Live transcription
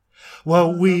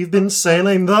Well, we've been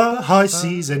sailing the high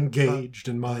seas, engaged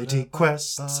in mighty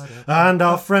quests, and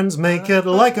our friends make it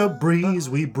like a breeze.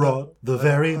 We brought the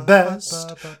very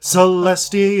best.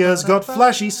 Celestia's got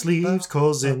flashy sleeves,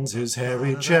 Corzin's his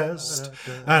hairy chest,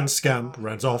 and Scamp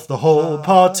rent off the whole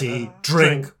party.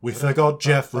 Drink, we forgot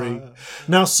Geoffrey.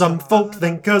 Now some folk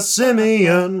think a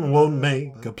simian won't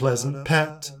make a pleasant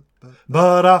pet,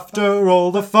 but after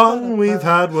all the fun we've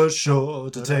had, we're sure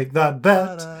to take that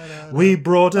bet. We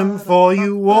brought him for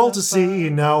you all to see.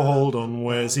 Now hold on,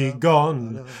 where's he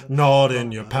gone? Not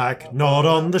in your pack, not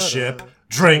on the ship.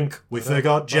 Drink, we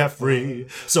forgot Geoffrey.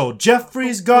 So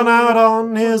Geoffrey's gone out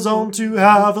on his own to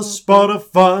have a spot of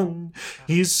fun.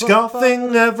 He's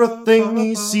scoffing everything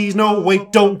he sees. No,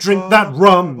 wait, don't drink that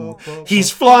rum. He's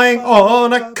flying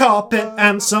on a carpet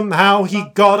and somehow he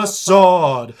got a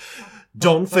sword.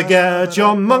 Don't forget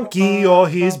your monkey or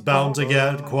he's bound to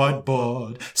get quite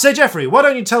bored. Say, Geoffrey, why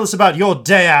don't you tell us about your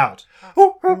day out?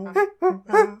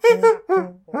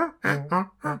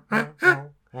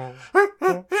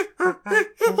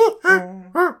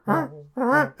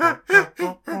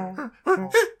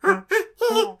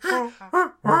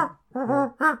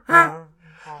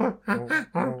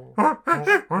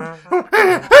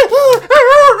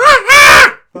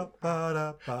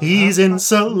 He's in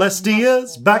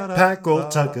Celestia's backpack, all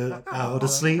tuckered out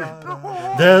asleep.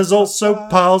 There's also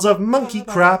piles of monkey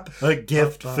crap, a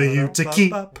gift for you to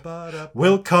keep.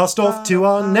 We'll cast off to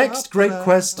our next great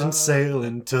quest and sail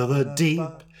into the deep.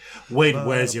 Wait,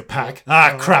 where's your pack?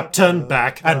 Ah, crap, turn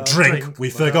back and drink, we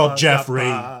forgot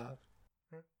Geoffrey.